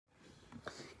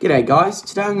G'day guys,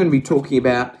 today I'm going to be talking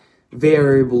about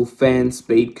variable fan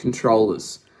speed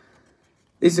controllers.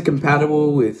 These are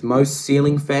compatible with most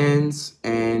ceiling fans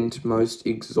and most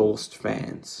exhaust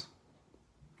fans.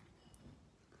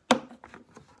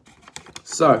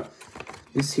 So,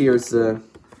 this here is the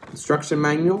instruction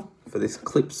manual for this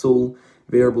Clipsal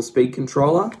variable speed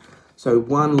controller. So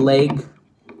one leg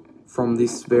from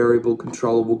this variable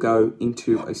controller will go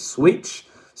into a switch,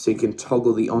 so you can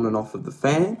toggle the on and off of the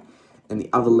fan, and the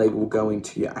other leg will go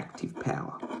into your active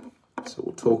power. So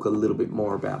we'll talk a little bit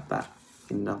more about that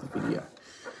in another video.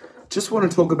 Just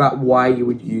want to talk about why you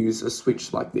would use a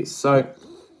switch like this. So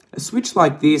a switch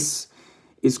like this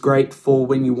is great for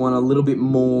when you want a little bit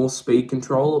more speed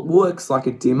control. It works like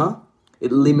a dimmer.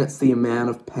 It limits the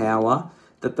amount of power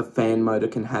that the fan motor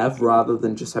can have rather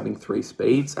than just having 3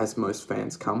 speeds, as most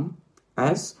fans come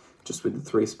as, just with the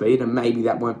 3 speed, and maybe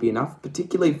that won't be enough,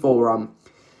 particularly for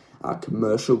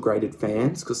commercial graded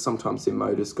fans, because sometimes their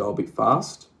motors go a bit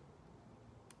fast.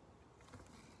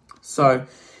 So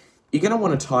you're going to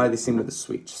want to tie this in with a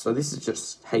switch. So this is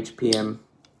just HPM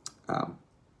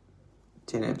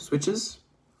 10 amp switches,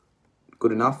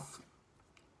 good enough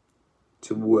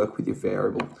to work with your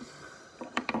variable.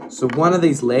 So one of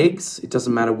these legs, it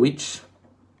doesn't matter which,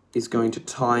 is going to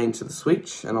tie into the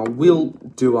switch, and I will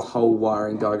do a whole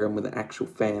wiring diagram with an actual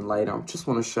fan later. I just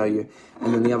want to show you,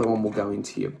 and then the other one will go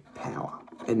into your power,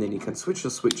 and then you can switch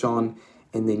the switch on,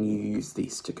 and then you use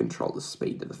this to control the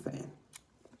speed of the fan.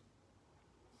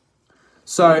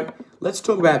 So let's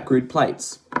talk about grid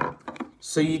plates.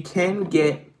 So you can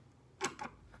get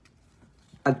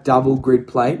a double grid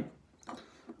plate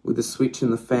with a switch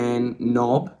and the fan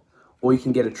knob, or you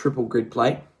can get a triple grid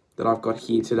plate that I've got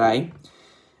here today.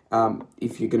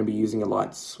 If you're going to be using a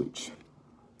light switch.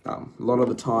 A lot of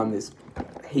the time there's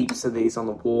heaps of these on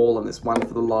the wall, and there's one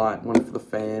for the light, one for the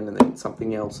fan, and then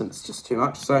something else, and it's just too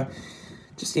much. So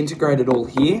just integrate it all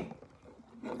here,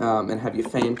 and have your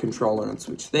fan controller and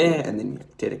switch there, and then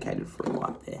dedicated for a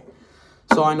light there.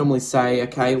 So I normally say,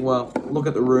 okay, well, look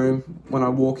at the room. When I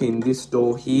walk in this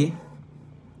door here,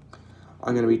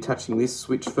 I'm going to be touching this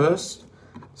switch first.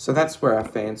 So that's where our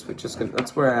fan switch is going to,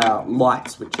 that's where our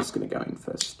light switch is going to go in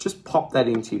first. Just pop that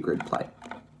into your grid plate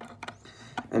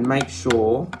and make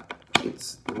sure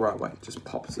it's the right way. It just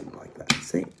pops in like that,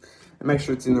 see? And make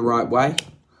sure it's in the right way,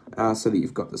 so that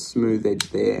you've got the smooth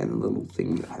edge there and the little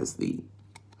thing that has the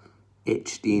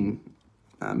etched in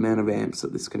amount of amps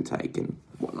that this can take and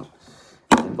whatnot,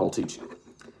 and voltage.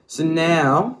 So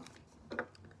now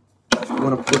we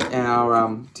want to put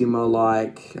our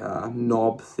dimmer-like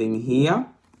knob thing here.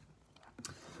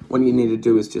 What you need to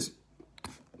do is just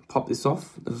pop this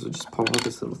off. This will just pop off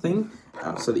this little thing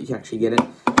so that you can actually get it.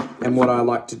 And what I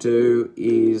like to do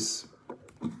is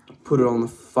put it on the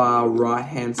far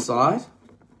right-hand side.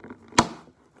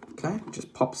 Okay,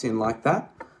 just pops in like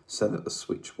that so that the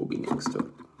switch will be next to it.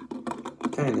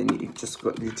 Okay, and then you just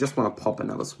want to pop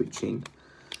another switch in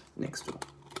next to it.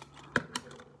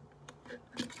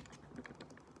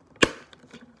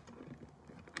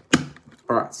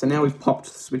 Alright, so now we've popped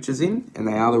the switches in, and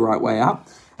they are the right way up.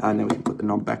 Now we can put the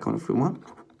knob back on if we want.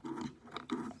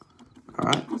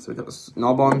 Alright, so we've got the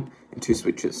knob on and 2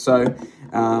 switches. So,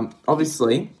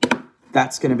 obviously,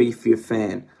 that's going to be for your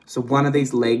fan. So one of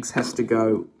these legs has to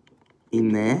go in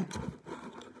there.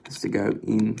 Has to go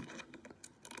in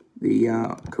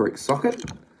the correct socket.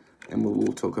 And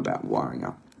we'll talk about wiring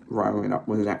it up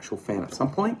with an actual fan at some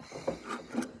point.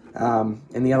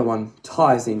 And the other one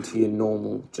ties into your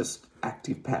normal, just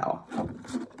active power.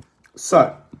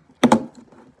 So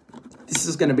this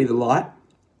is going to be the light,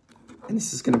 and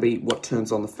this is going to be what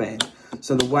turns on the fan.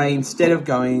 So the way, instead of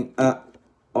going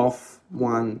off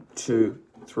 1, 2,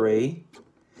 3,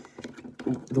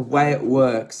 the way it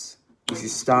works is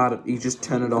you just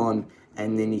turn it on,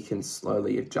 and then you can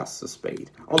slowly adjust the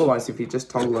speed. Otherwise, if you just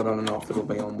toggle it on and off, it'll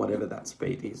be on whatever that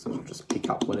speed is. It'll just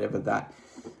pick up whatever that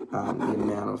the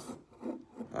amount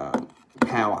of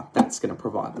power that's going to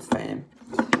provide the fan.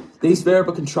 These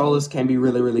variable controllers can be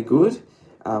really, really good,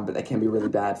 but they can be really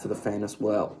bad for the fan as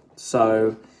well.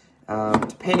 So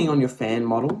depending on your fan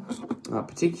model,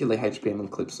 particularly HPM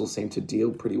and Clipsal seem to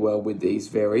deal pretty well with these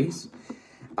varies,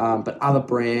 but other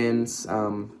brands,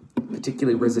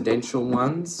 particularly residential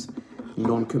ones,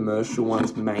 non-commercial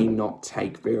ones, may not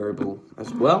take variable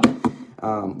as well,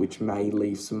 which may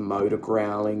leave some motor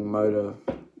growling, motor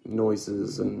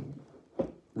noises, and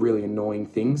really annoying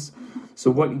things. So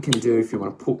what you can do if you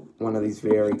want to put one of these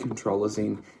vari controllers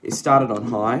in is start it on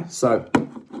high. So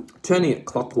turning it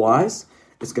clockwise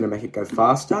is going to make it go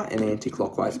faster, and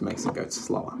anti-clockwise makes it go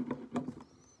slower.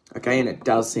 Okay, and it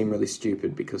does seem really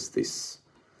stupid because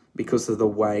of the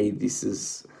way this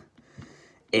is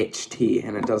etched here,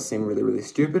 and it does seem really, really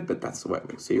stupid, but that's the way it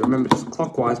works. So you remember, just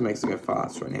clockwise makes it go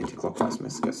faster, and anti-clockwise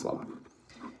makes it go slower.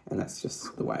 And that's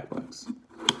just the way it works.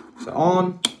 So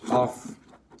on, off,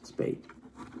 speed,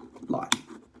 light.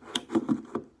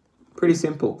 Pretty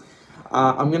simple.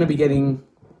 I'm going to be getting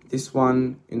this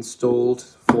one installed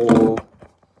for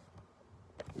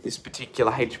this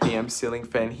particular HPM ceiling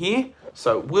fan here.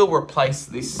 So we'll replace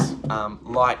this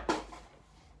light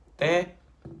there.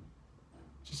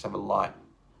 Just have a light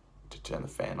to turn the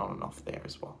fan on and off there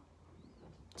as well.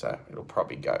 So it'll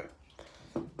probably go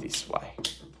this way.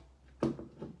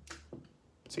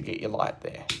 So get your light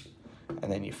there and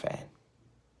then your fan.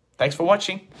 Thanks for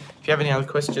watching. If you have any other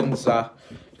questions,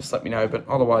 just let me know. But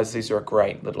otherwise, these are a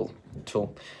great little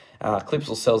tool.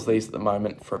 Clipsal sells these at the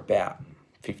moment for about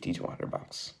 50 to 100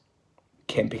 bucks.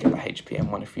 Can pick up a HPM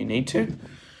one if you need to.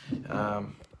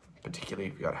 Particularly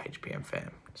if you've got a HPM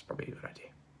fan. It's probably a good idea.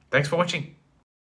 Thanks for watching.